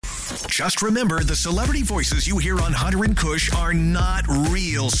Just remember, the celebrity voices you hear on Hunter and Kush are not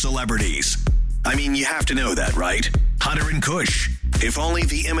real celebrities. I mean, you have to know that, right? Hunter and Kush. If only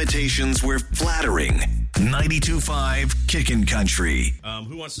the imitations were flattering. 92.5 Kickin' Country.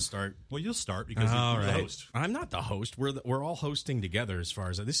 Who wants to start? Well, you'll start because you're the host. I'm not the host. We're all hosting together as far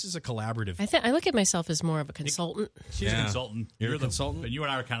as this is a collaborative. I look at myself as more of a consultant. She's a consultant. You're a consultant? And you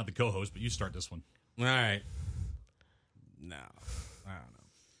and I are kind of the co-host, but you start this one. All right. No, I don't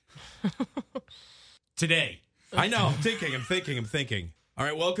know. Today. I know. I'm thinking. All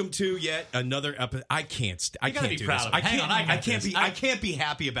right, welcome to yet another episode. I can't be do proud this. of it. Hang on, I can't be. I can't be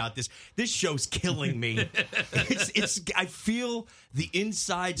happy about this. This show's killing me. I feel the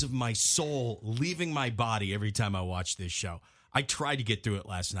insides of my soul leaving my body every time I watch this show. I tried to get through it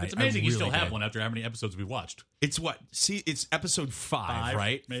last night. It's amazing you still have did. one after how many episodes we watched. It's what? See, it's episode 5,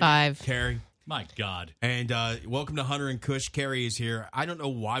 right? Maybe. 5. Carrie. My God. And welcome to Hunter and Kush. Carrie is here. I don't know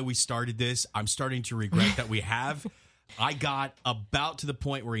why we started this. I'm starting to regret that we have. I got about to the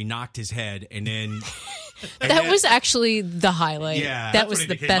point where he knocked his head, and then... That was actually the highlight. Yeah. That was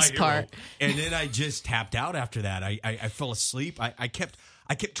the best part. And then I just tapped out after that. I fell asleep. I kept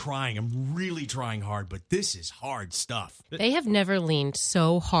trying. I'm really trying hard, but this is hard stuff. They have never leaned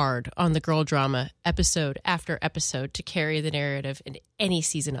so hard on the girl drama episode after episode to carry the narrative in any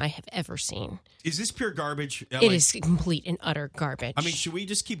season I have ever seen. Is this pure garbage? It is complete and utter garbage. I mean, should we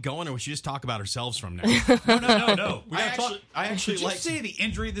just keep going, or we should just talk about ourselves from now? No. I actually Did you see the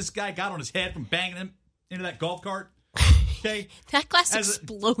injury this guy got on his head from banging him into that golf cart? Okay. That glass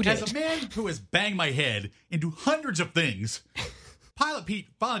exploded. As a man who has banged my head into hundreds of things... Pilot Pete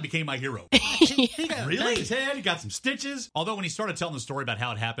finally became my hero. He got banged his head. He got some stitches. Although when he started telling the story about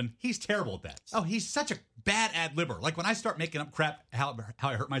how it happened, he's terrible at that. Oh, he's such a bad ad-libber. Like when I start making up crap how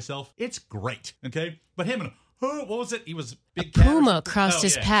I hurt myself, it's great. Okay, but him and what was it? He was big Puma crossed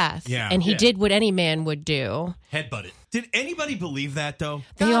his path, and he did what any man would do. Headbutt it. Did anybody believe that though?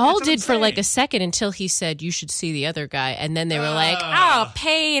 They all did for like a second until he said, "You should see the other guy," and then they were like, "Oh,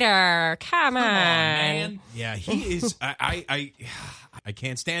 Peter, come on, man." Yeah, he is. I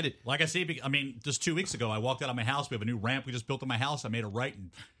can't stand it. Like I say, I mean, just 2 weeks ago, I walked out of my house. We have a new ramp we just built in my house. I made a right,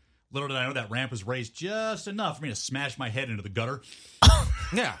 and little did I know that ramp was raised just enough for me to smash my head into the gutter.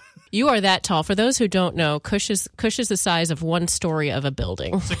 Yeah. You are that tall. For those who don't know, Kush is the size of one story of a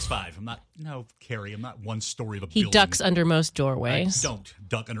building. 6'5". Carrie, I'm not one story of a building. He ducks under most doorways. I don't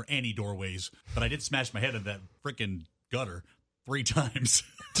duck under any doorways, but I did smash my head into that freaking gutter 3 times.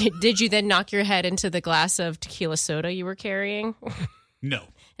 Did you then knock your head into the glass of tequila soda you were carrying? No.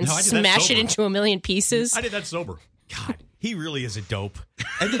 And I did that smash sober. it into a million pieces? I did that sober. God, he really is a dope.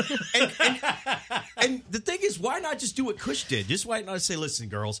 And the thing is, why not just do what Kush did? Just why not say, listen,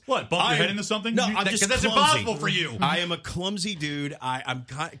 girls. What, bump your head into something? No, I'm just that's clumsy. impossible for you. I am a clumsy dude.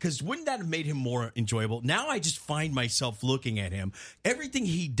 Because wouldn't that have made him more enjoyable? Now I just find myself looking at him. Everything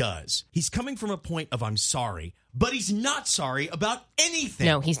he does, he's coming from a point of I'm sorry, but he's not sorry about anything.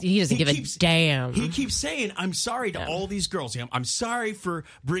 No, he doesn't give a damn. He keeps saying, I'm sorry to all these girls. I'm sorry for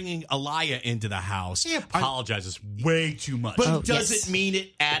bringing Aliyah into the house. He apologizes way too much. But he doesn't mean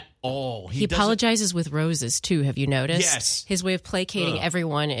it at all. He apologizes with roses, too. Have you noticed? Yes. His way of placating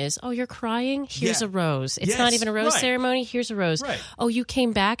everyone is, oh, you're crying? Here's a rose. It's not even a rose ceremony. Here's a rose. Right. Oh, you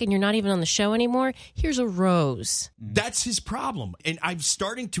came back and you're not even on the show anymore? Here's a rose. That's his problem. And I'm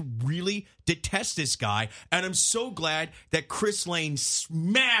starting to really detest this guy. And I'm so glad that Chris Lane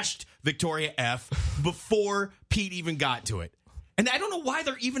smashed Victoria F. before Pete even got to it. And I don't know why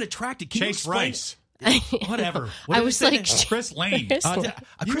they're even attracted. Can Chase Rice. Whatever. I was like, Chris Lane.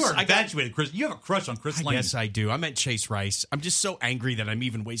 You are infatuated, Chris. You have a crush on Chris Lane. Yes, I do. I meant Chase Rice. I'm just so angry that I'm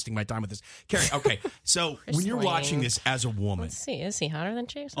even wasting my time with this. Carrie, okay. So when you're watching this as a woman, let's see, is he hotter than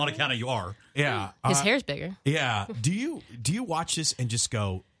Chase? On account of you are. Yeah. His hair's bigger. Yeah. Do you watch this and just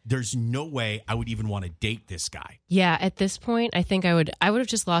go, there's no way I would even want to date this guy? Yeah, at this point, I think I would have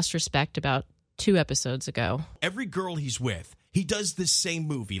just lost respect about 2 episodes ago. Every girl he's with, he does the same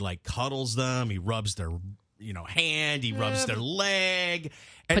move. He like cuddles them. He rubs their hand. He rubs their leg.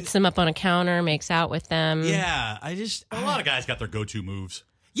 And puts them up on a counter, makes out with them. Yeah, A lot of guys got their go-to moves.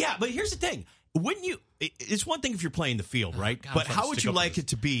 Yeah, but here's the thing. Wouldn't you? It's one thing if you're playing the field, right? God, but how would you like it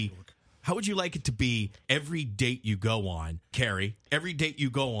to be? How would you like it to be every date you go on, Carrie? Every date you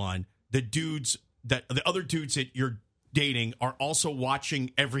go on, the other dudes that you're dating are also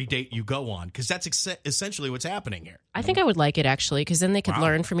watching every date you go on, because that's essentially what's happening here. I think I would like it, actually, because then they could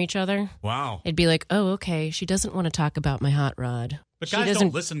learn from each other. Wow. It'd be like, oh, okay, she doesn't want to talk about my hot rod. But guys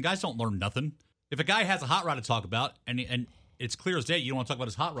don't listen. Guys don't learn nothing. If a guy has a hot rod to talk about, and it's clear as day you don't want to talk about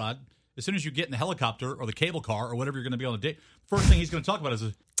his hot rod, as soon as you get in the helicopter or the cable car or whatever you're going to be on a date, first thing he's going to talk about is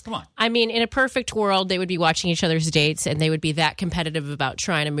Come on. I mean, in a perfect world, they would be watching each other's dates and they would be that competitive about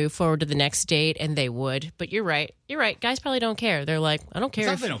trying to move forward to the next date, and they would. But you're right. You're right. Guys probably don't care. They're like, I don't It's care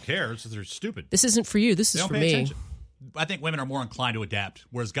not if that they don't care. It's just they're stupid. this isn't for you. This They is don't for pay me. attention. I think women are more inclined to adapt,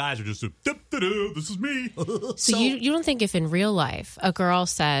 whereas guys are just, this is me. So you don't think if in real life a girl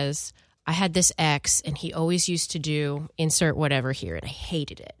says, I had this ex and he always used to do insert whatever here and I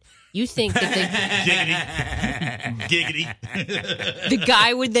hated it. You think that Giggity. the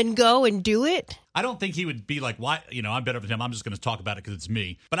guy would then go and do it? I don't think he would be like, why? I'm better than him. I'm just going to talk about it because it's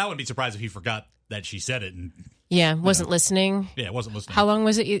me. But I wouldn't be surprised if he forgot that she said it and Yeah, wasn't listening. yeah, wasn't listening. How long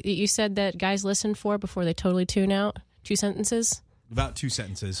was it you said that guys listen for before they totally tune out? 2 sentences? About 2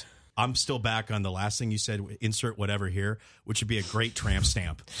 sentences. I'm still back on the last thing you said, insert whatever here, which would be a great tramp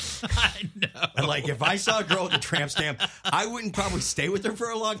stamp. I know. And like, if I saw a girl with a tramp stamp, I wouldn't probably stay with her for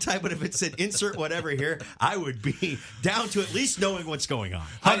a long time. But if it said insert whatever here, I would be down to at least knowing what's going on.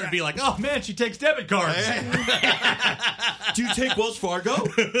 Hunter would be like, oh, man, she takes debit cards. Do you take Wells Fargo?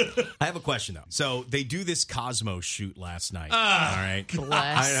 I have a question, though. So they do this Cosmo shoot last night. All right.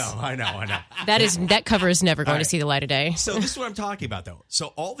 Bless. I know. That cover is never going All to right. see the light of day. So this is what I'm talking about, though. So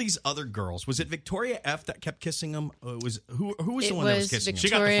all these other girls, was it Victoria F that kept kissing him? Who was the one that was kissing him? She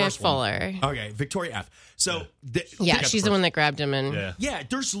got the Victoria first one. Fuller. Okay, Victoria F. So Yeah, she's the one that grabbed him and Yeah. yeah,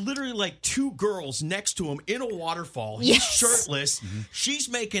 there's literally like 2 girls next to him in a waterfall. He's Yes. shirtless. She's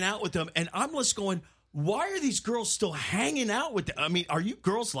making out with them, and I'm just going, why are these girls still hanging out with them? I mean, are you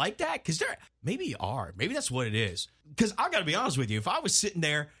girls like that? Because maybe you are. Maybe that's what it is. Because I got to be honest with you. If I was sitting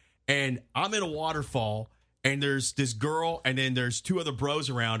there and I'm in a waterfall and there's this girl and then there's 2 other bros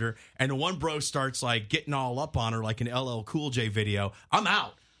around her and the one bro starts like getting all up on her like an LL Cool J video, I'm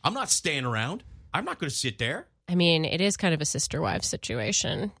out. I'm not staying around. I'm not going to sit there. I mean, it is kind of a sister-wife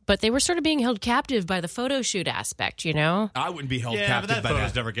situation. But they were sort of being held captive by the photo shoot aspect, you know? I wouldn't be held Yeah, captive but that by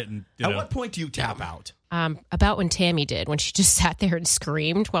photo's that. never getting, At what point do you tap out? About when Tammy did, when she just sat there and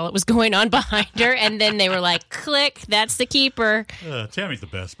screamed while it was going on behind her. And then they were like, click, that's the keeper. Tammy's the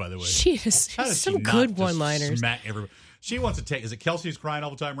best, by the way. She is How does some she not good just one-liners. Smack everybody. She wants to take. Is it Kelsey who's crying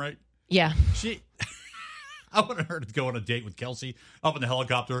all the time, right? Yeah. I wanted her to go on a date with Kelsey up in the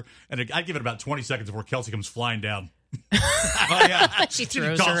helicopter, and I'd give it about 20 seconds before Kelsey comes flying down. Oh, yeah. She She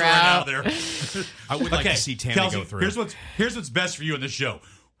throws tosses her right out. out of there. I would like to see Tammy Kelsey, go through. Here's what's best for you in this show.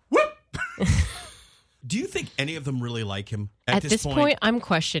 Whoop! Do you think any of them really like him At this point, I'm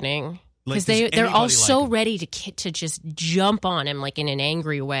questioning. Like, Because does they're all anybody so like him? ready to just jump on him like in an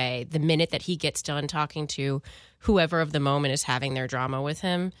angry way the minute that he gets done talking to whoever of the moment is having their drama with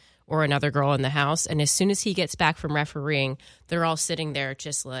him or another girl in the house. And as soon as he gets back from refereeing, they're all sitting there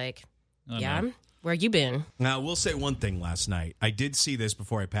just like, yeah, where you been? Now, we'll say one thing last night. I did see this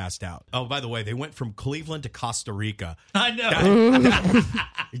before I passed out. Oh, by the way, they went from Cleveland to Costa Rica. I know.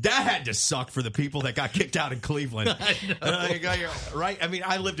 That had to suck for the people that got kicked out in Cleveland. Right? I mean,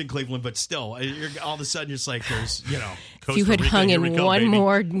 I lived in Cleveland, but still, all of a sudden, it's like there's, If you had Rica, hung here we in come, one baby.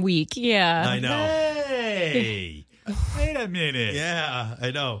 more week. Yeah. I know. Hey, wait a minute. Yeah,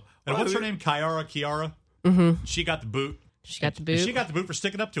 I know. And what's her name? Kiara? Mm-hmm. She got the boot. She got the boot. She got the boot for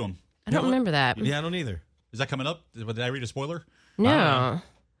sticking up to him. I don't remember that. Yeah, I don't either. Is that coming up? Did I read a spoiler? No.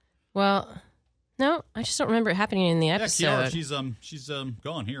 Well, no, I just don't remember it happening in the Yeah, episode. Kiara, she's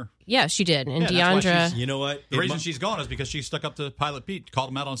gone here. Yeah, she did. And Yeah, that's why Deandra. You know what? The reason she's gone is because she stuck up to Pilot Pete,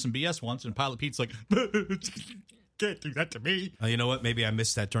 called him out on some BS once, and Pilot Pete's like, can't do that to me. You know what? Maybe I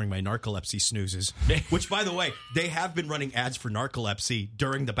missed that during my narcolepsy snoozes. Which, by the way, they have been running ads for narcolepsy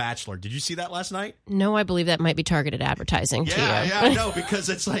during The Bachelor. Did you see that last night? No, I believe that might be targeted advertising to you. Yeah, I know, because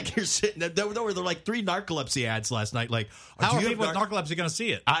it's like you're sitting there. There were like 3 narcolepsy ads last night. Like, How do are you people have with narcolepsy going to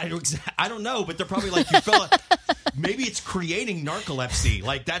see it? I don't know, but they're probably like, you fella, maybe it's creating narcolepsy.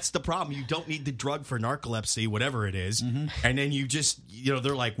 Like, that's the problem. You don't need the drug for narcolepsy, whatever it is. And then you just,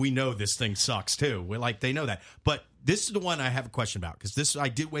 they're like, we know this thing sucks too. We're like, they know that. But this is the one I have a question about, because I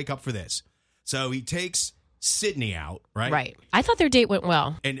did wake up for this. So he takes Sydney out, right? Right. I thought their date went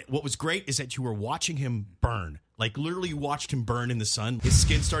well. And what was great is that you were watching him burn. Like, literally, you watched him burn in the sun. His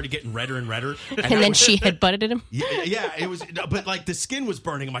skin started getting redder and redder. And then she had butted at him. Yeah, it was, but like the skin was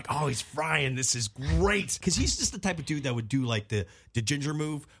burning. I'm like, oh, he's frying. This is great. Because he's just the type of dude that would do like the ginger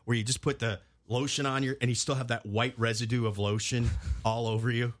move where you just put the lotion on you and you still have that white residue of lotion all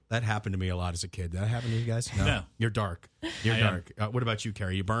over you. That happened to me a lot as a kid. Did that happen to you guys? No. You're dark. You're dark. What about you,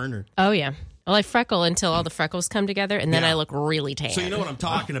 Carrie? You burn or? Oh, yeah. Well, I freckle until all the freckles come together, and then Yeah. I look really tan. So you know what I'm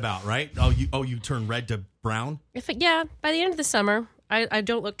talking about, right? You turn red to brown? By the end of the summer, I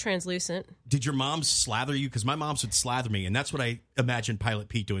don't look translucent. Did your mom slather you? Because my moms would slather me, and that's what I imagine Pilot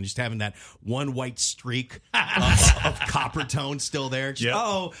Pete doing, just having that one white streak of copper tone still there. Just,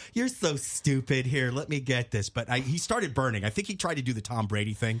 oh, you're so stupid. Here, let me get this. But he started burning. I think he tried to do the Tom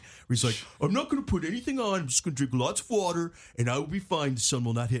Brady thing, where he's like, I'm not going to put anything on. I'm just going to drink lots of water, and I will be fine. The sun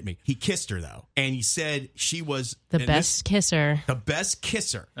will not hit me. He kissed her, though, and he said she was the best kisser. The best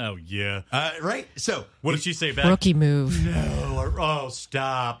kisser. Oh, yeah. Right? So what did she say back? Rookie move. No. Oh,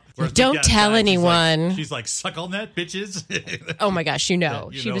 stop. Whereas Don't tell anyone. She's like, suck on that, bitches. Oh my gosh, she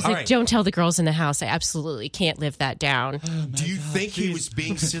was like, right. Don't tell the girls in the house. I absolutely can't live that down. do you think he was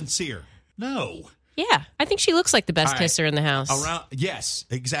being sincere? No. Yeah, I think she looks like the best kisser in the house. Yes,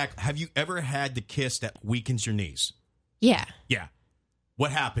 exactly. Have you ever had the kiss that weakens your knees? Yeah. Yeah.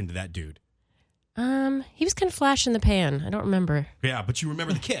 What happened to that dude? He was kind of flash in the pan. I don't remember. Yeah, but you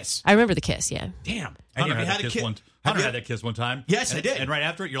remember the kiss. I remember the kiss, yeah. Damn. Hunter had that kiss one time. Yes, I did. And right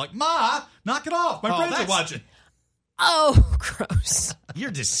after it, you're like, Ma, knock it off. My friends are watching. Oh, gross. You're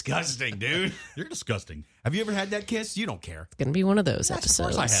disgusting, dude. You're disgusting. Have you ever had that kiss? You don't care. It's going to be one of those Yes, episodes.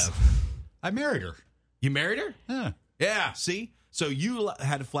 of course I have. I married her. You married her? Yeah. Yeah, see? So you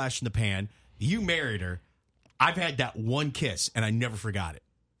had a flash in the pan. You married her. I've had that one kiss, and I never forgot it.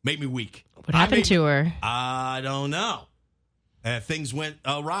 Made me weak. What happened to her? I don't know. Things went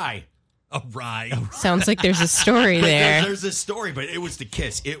awry. Awry. Sounds like there's a story there. There's a story, but it was the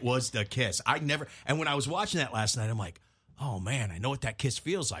kiss. It was the kiss. And when I was watching that last night, I'm like, oh, man, I know what that kiss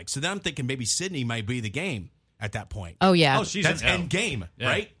feels like. So then I'm thinking maybe Sydney might be the game at that point. Oh, yeah. Oh, she's That's an Endgame, Yeah.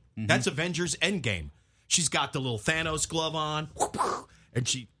 right? Mm-hmm. That's Avengers Endgame. She's got the little Thanos glove on, and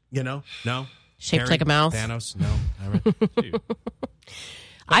she, no? Shaped Harry, like a mouth. Thanos, no.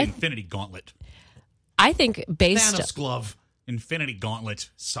 Infinity Gauntlet. I think based... Thanos glove. Infinity Gauntlet.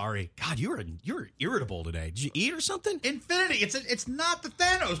 Sorry. God, you're irritable today. Did you eat or something? Infinity. It's not the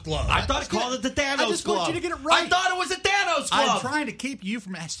Thanos glove. I thought it called it the Thanos glove. I just want you to get it right. I thought it was a Thanos glove. I'm trying to keep you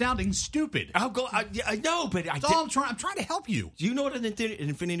from sounding stupid. I know, but That's all I'm trying to help you. Do you know what an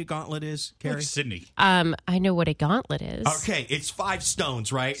Infinity Gauntlet is, Carrie? Look, Sydney. I know what a gauntlet is. Okay, it's 5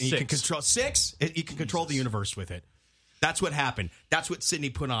 stones, right? And you can control 6. You can control the universe with it. That's what happened. That's what Sydney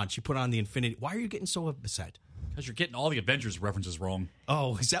put on. She put on the Infinity. Why are you getting so upset? Because you're getting all the Avengers references wrong.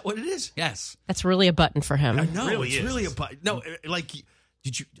 Oh, is that what it is? Yes. That's really a button for him. No, really it's is. really a button. No, like,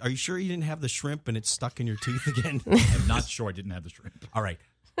 are you sure you didn't have the shrimp and it's stuck in your teeth again? I'm not sure I didn't have the shrimp. All right,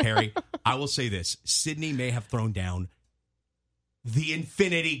 Harry, I will say this. Sydney may have thrown down the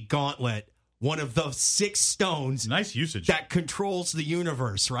Infinity Gauntlet, one of the 6 stones Nice usage. that controls the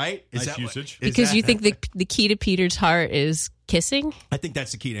universe, right? Nice usage. Because you think the key to Peter's heart is kissing? I think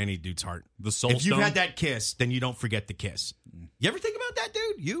that's the key to any dude's heart. The soul If you've stone? had that kiss, then you don't forget the kiss. You ever think about that,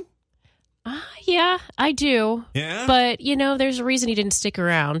 dude? You? Yeah, I do. Yeah? But, there's a reason he didn't stick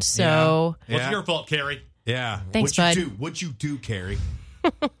around, so... What's your fault, Carrie? Yeah. Thanks, What'd you do, Carrie?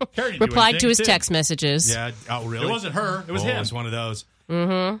 Carrie didn't do Replied to anything, his too. text messages. Yeah. Oh, really? It wasn't her. It was him. It was one of those.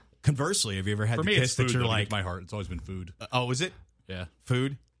 Mm-hmm. Conversely, have you ever had For the me, kiss it's food. that you're That like, makes my heart. It's always been food. oh, is it? Yeah.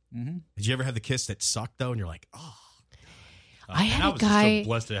 Food? Mm-hmm. Did you ever have the kiss that sucked, though, and you're like, oh. I had I a was guy... so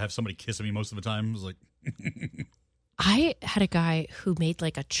blessed to have somebody kissing me most of the time. It was like, I had a guy who made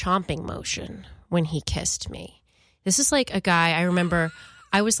like a chomping motion when he kissed me. This is like a guy, I remember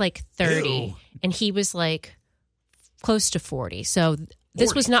I was like 30 Ew. and he was like close to 40. So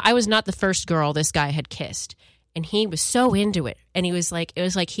I was not the first girl this guy had kissed. And he was so into it. And it was like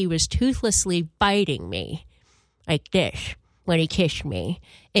he was toothlessly biting me like this when he kissed me.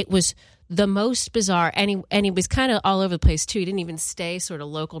 It was the most bizarre, and he was kind of all over the place too. He didn't even stay sort of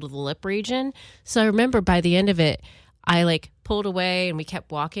local to the lip region. So I remember by the end of it, I like pulled away and we kept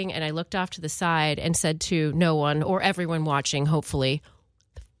walking, and I looked off to the side and said to no one or everyone watching, hopefully,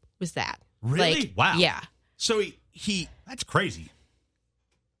 was that Really? Like, Wow. Yeah. So he that's crazy.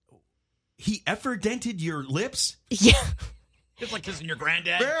 effer-dented your lips? Yeah. It's like kissing your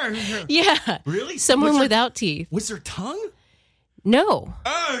granddad. Yeah. Really? Someone Was there- without teeth. Was there tongue? No.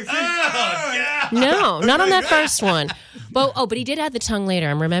 Oh, yeah. No, not on that first one. But he did have the tongue later.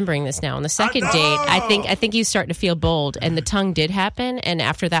 I'm remembering this now. On the second date, I think he was starting to feel bold, and the tongue did happen. And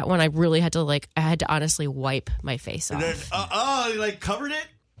after that one, I really had to honestly wipe my face off. He like covered it?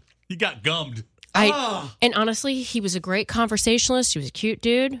 He got gummed. And honestly, he was a great conversationalist. He was a cute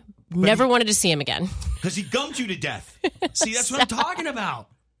dude. Never wanted to see him again. Because he gummed you to death. See, that's what I'm talking about.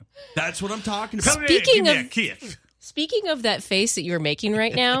 That's what I'm talking about. Come here, Speaking give me of- a kiss. Speaking of that face that you're making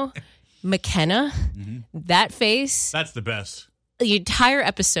right now, McKenna, that face, That's the best. the entire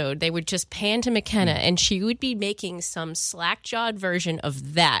episode, they would just pan to McKenna, and she would be making some slack-jawed version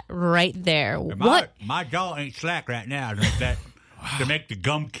of that right there. What? My jaw ain't slack right now. Like that. to make the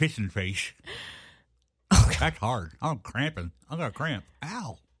gum kissing face. That's hard. I'm cramping. I got a cramp.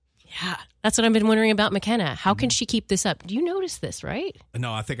 Ow. Yeah, that's what I've been wondering about McKenna. How can she keep this up? Do you notice this, right?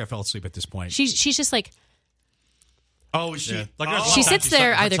 No, I think I fell asleep at this point. She's just like, oh, is she? Yeah. Like oh, she sits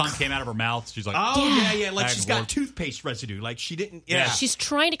there her either tongue came out of her mouth. She's like, oh yeah. Like Back she's and got forth. toothpaste residue. Like she didn't. Yeah. she's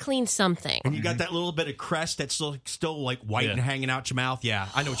trying to clean something. And you got that little bit of crest that's still like white Yeah. and hanging out your mouth. Yeah,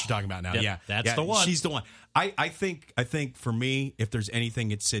 I know what you're talking about now. Yep, Yeah, that's Yeah, the one. She's the one. I think for me, if there's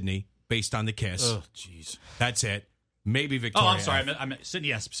anything, it's Sydney based on the kiss. oh, jeez. That's it. Maybe Oh, Victoria. I'm sorry. I meant Sydney.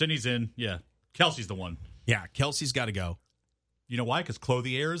 Yes, Sydney's in. Yeah. Kelsey's the one. Yeah, Kelsey's got to go. You know why? Because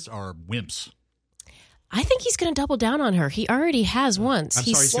clothiers are wimps. I think he's going to double down on her. He already has once. I'm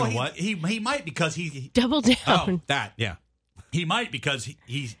He's sorry, so what? He might because he doubled down. Oh, that. Yeah. he might because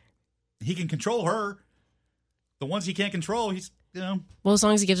he can control her. The ones he can't control, he's Well, as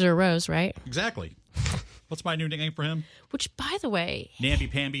long as he gives her a rose, right? exactly. What's my new nickname for him? Which, by the way, Namby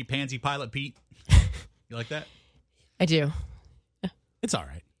Pamby Pansy Pilot Pete. You like that? I do. It's all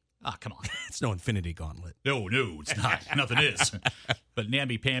right. Ah, come on. It's no Infinity Gauntlet. No, it's not. Nothing is. But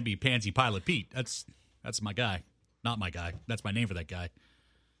Namby Pamby Pansy Pilot Pete. That's my guy. Not my guy. That's my name for that guy.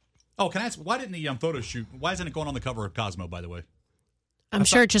 Oh, can I ask, why didn't the photo shoot, why isn't it going on the cover of Cosmo, by the way? I'm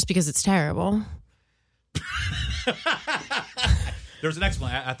sure just because it's terrible. There's an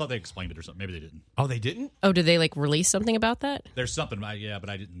explanation. I thought they explained it or something. Maybe they didn't. Oh, they didn't? Oh, did they release something about that? There's something, but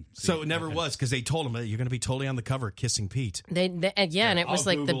I didn't see So it never was because they told him that you're going to be totally on the cover kissing Pete. And it was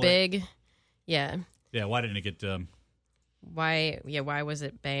I'll like the Google big, yeah. Yeah, why didn't it get, Why was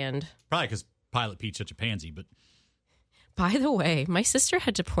it banned? probably because Pilot Pete's such a pansy, but By the way, my sister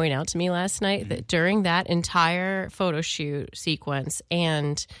had to point out to me last night that during that entire photo shoot sequence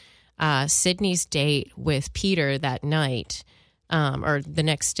and Sydney's date with Peter that night, or the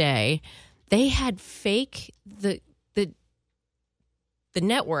next day, they had the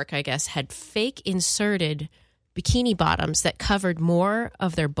network, I guess, had fake inserted bikini bottoms that covered more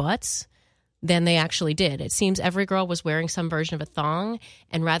of their butts than they actually did. It seems every girl was wearing some version of a thong,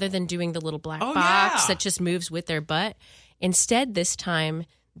 and rather than doing the little black box that just moves with their butt, instead this time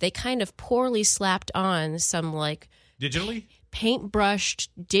they kind of poorly slapped on some like digitally? paintbrushed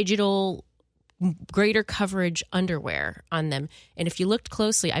digital greater coverage underwear on them. And if you looked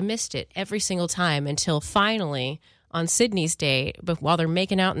closely, I missed it every single time until finally on Sydney's date, but while they're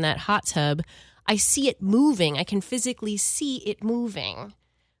making out in that hot tub, I see it moving. I can physically see it moving.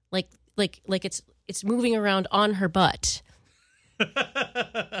 Like it's moving around on her butt.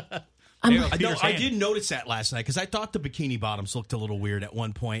 I did notice that last night because I thought the bikini bottoms looked a little weird at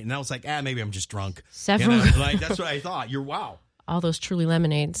one point, and I was like, maybe I'm just drunk. Several- Like that's what I thought. Wow. All those Truly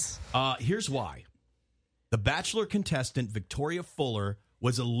Lemonades. Here's why. The Bachelor contestant Victoria Fuller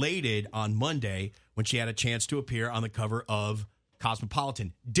was elated on Monday when she had a chance to appear on the cover of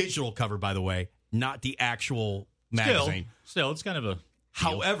Cosmopolitan. Digital cover, by the way, not the actual magazine. Still, it's kind of a...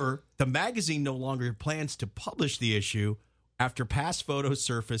 However, the magazine no longer plans to publish the issue after past photos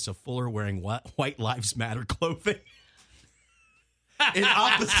surface of Fuller wearing White Lives Matter clothing in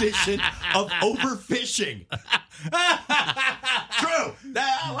opposition of overfishing. True.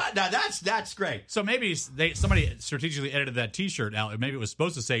 Now that's great. So maybe somebody strategically edited that T-shirt out, and maybe it was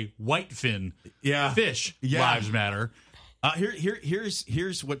supposed to say "Whitefin Fish Lives Matter."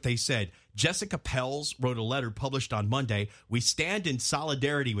 Here's what they said. Jessica Pells wrote a letter published on Monday. We stand in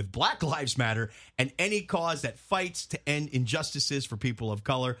solidarity with Black Lives Matter and any cause that fights to end injustices for people of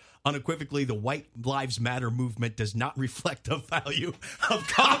color. Unequivocally, the White Lives Matter movement does not reflect the value of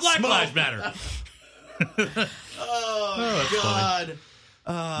Cosmo. Black Lives Matter. Oh, God.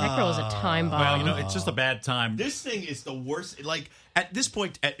 That girl is a time bomb. Well, it's just a bad time. This thing is the worst. Like, at this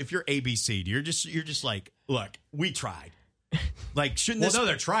point, if you're ABC, you're just like, look, we tried. Like, shouldn't this... Well, no,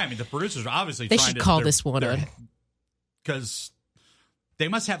 they're trying. I mean, the producers are obviously They trying should to... call this one a... Because they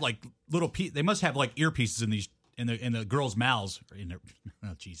must have, like, they must have, like, earpieces in the girls' mouths, or in their...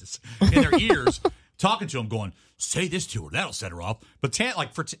 Oh, Jesus. In their ears, talking to them, going, say this to her. That'll set her off. But,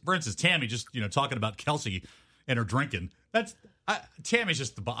 for instance, Tammy just, talking about Kelsey and her drinking. Tammy's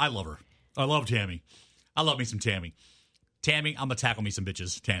just I love her. I love Tammy. I love me some Tammy. Tammy, I'm going to tackle me some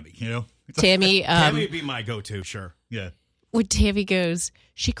bitches. Tammy, Tammy... Tammy would be my go-to, sure. Yeah. When Tammy goes,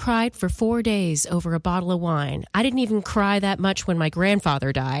 she cried for 4 days over a bottle of wine. I didn't even cry that much when my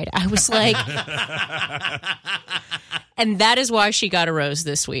grandfather died. I was like... And that is why she got a rose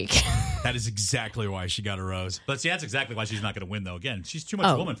this week. That is exactly why she got a rose. But see, that's exactly why she's not going to win, though. Again, she's too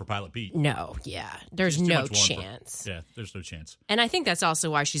much woman for Pilot Pete. No, yeah. There's She's too no much woman chance. There's no chance. And I think that's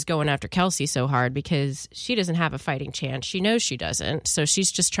also why she's going after Kelsey so hard, because she doesn't have a fighting chance. She knows she doesn't. So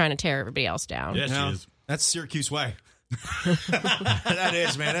she's just trying to tear everybody else down. Yes, No, she is. that's Syracuse way. That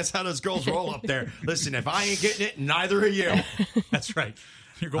is, man. That's how those girls roll up there. Listen, if I ain't getting it, neither are you. That's right.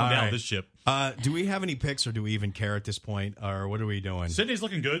 You're going down right. this ship. Do we have any picks, or do we even care at this point, or what are we doing? Sydney's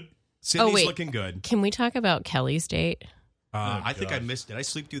looking good. Sydney's wait. looking good. Can we talk about Kelly's date? I think I gosh. missed it. Did I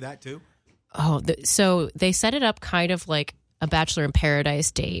sleep through that too? Oh, so they set it up kind of like a Bachelor in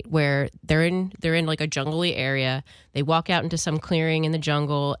Paradise date, where they're in like a jungly area. They walk out into some clearing in the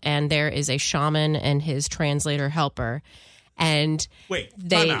jungle, and there is a shaman and his translator helper. And Wait,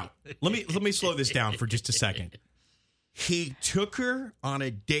 they time out. Let me slow this down for just a second. He took her on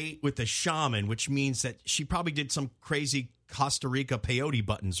a date with a shaman, which means that she probably did some crazy Costa Rica peyote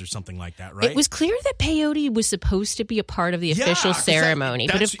buttons or something like that, right? It was clear that peyote was supposed to be a part of the Yeah, official 'cause ceremony,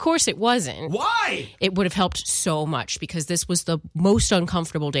 but that's- of course it wasn't. Why? It would have helped so much because this was the most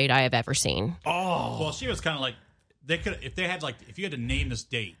uncomfortable date I have ever seen. Oh, Well, she was kind of like they could if you had to name this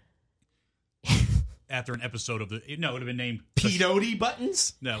date after an episode of the it would have been named peyote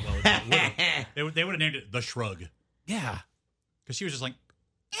buttons? No, well, they would have named it The Shrug Yeah. because she was just like,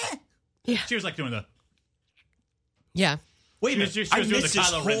 Yeah. She was like doing the. Yeah. Wait a She minute. was I doing the missed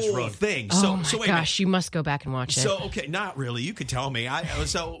this Kylo Ren whole shrug. thing. Oh my so wait a minute. gosh, you must go back and watch it. So okay, not really. You could tell me.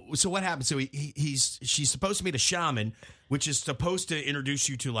 So what happened? So she's supposed to meet a shaman, which is supposed to introduce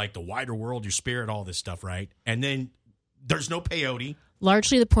you to like the wider world, your spirit, all this stuff, right? And then there's no peyote.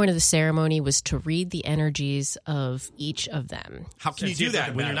 Largely the point of the ceremony was to read the energies of each of them. How can And you see do if they're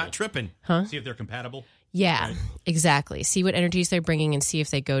that when you're not compatible. tripping? See if they're compatible. Yeah, exactly. See what energies they're bringing and see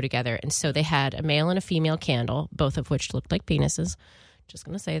if they go together. And so they had a male and a female candle, both of which looked like penises. Just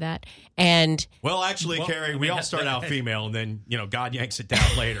going to say that. And Well, actually, Well, Carrie, I we mean, all start out female, and then God yanks it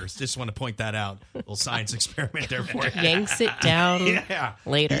down later. Just want to point that out. A little science experiment there for you. yanks it down Yeah.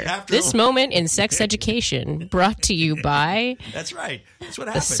 later. After- This moment in sex education brought to you by That's right. That's what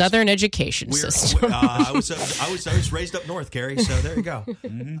the happens. Southern Education System. I was raised up north, Carrie. So there you go.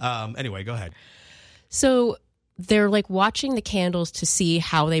 Anyway, go ahead. So they're like watching the candles to see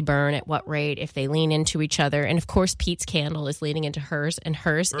how they burn, at what rate, if they lean into each other. And of course, Pete's candle is leaning into hers, and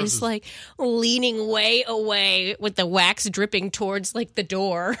hers is like leaning way away with the wax dripping towards like the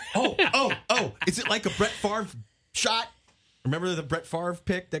door. Oh! Is it like a Brett Favre shot? Remember the Brett Favre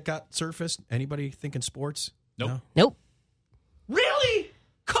pick that got surfaced? Anybody thinking sports? Nope. No? Nope. Really?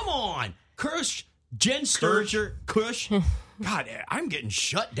 Come on, Kush, Jen Sturger, Kush. God, I'm getting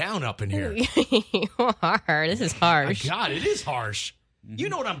shut down up in here. You are. This is harsh. God, it is harsh. You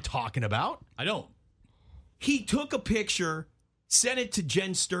know what I'm talking about. I don't. He took a picture, sent it to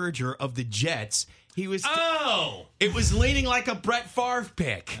Jen Sturger of the Jets. He was. Oh, It was leaning like a Brett Favre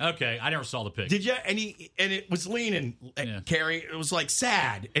pick. okay. I never saw the pic. Did you? And it was leaning, Yeah. Carrie. It was like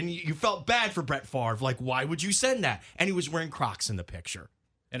sad, and you felt bad for Brett Favre. Like, why would you send that? And he was wearing Crocs in the picture,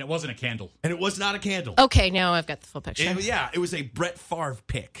 And it wasn't a candle. and it was not a candle. Okay, now I've got the full picture. It was a Brett Favre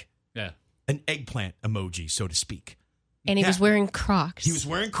pick, Yeah. an eggplant emoji, so to speak. And he was wearing Crocs. He was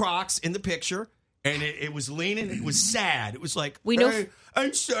wearing Crocs in the picture, and it was leaning. It was sad. It was like, We know- "Hey,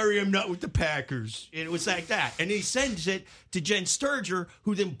 I'm sorry, I'm not with the Packers." And it was like that. And he sends it to Jen Sturger,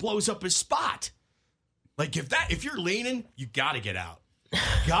 who then blows up his spot. Like if you're leaning, you got to get out.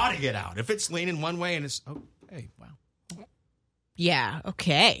 Got to get out. If it's leaning one way and it's wow. Yeah.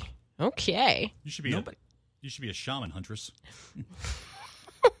 Okay. You should be a shaman huntress.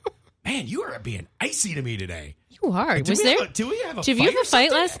 Man, you are being icy to me today. You are. Do Was we there? have a, do we have a Did fight you have or a fight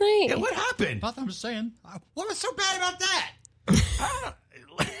something? last night? Yeah, what happened? I'm just saying. What was so bad about that?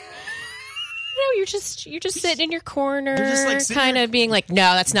 No, you're just sitting in your corner, You're just, like, sitting kind there- of being like,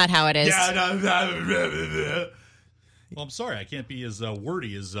 "No, that's not how it is." Well, I'm sorry. I can't be as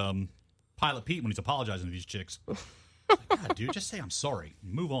wordy as Pilot Pete when he's apologizing to these chicks. God, dude, just say I'm sorry.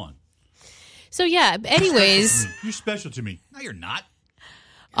 Move on. So yeah. Anyways, You're special to me. No, you're not.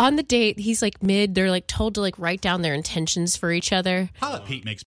 on the date, he's like they're like told to like write down their intentions for each other. Pilot Pete makes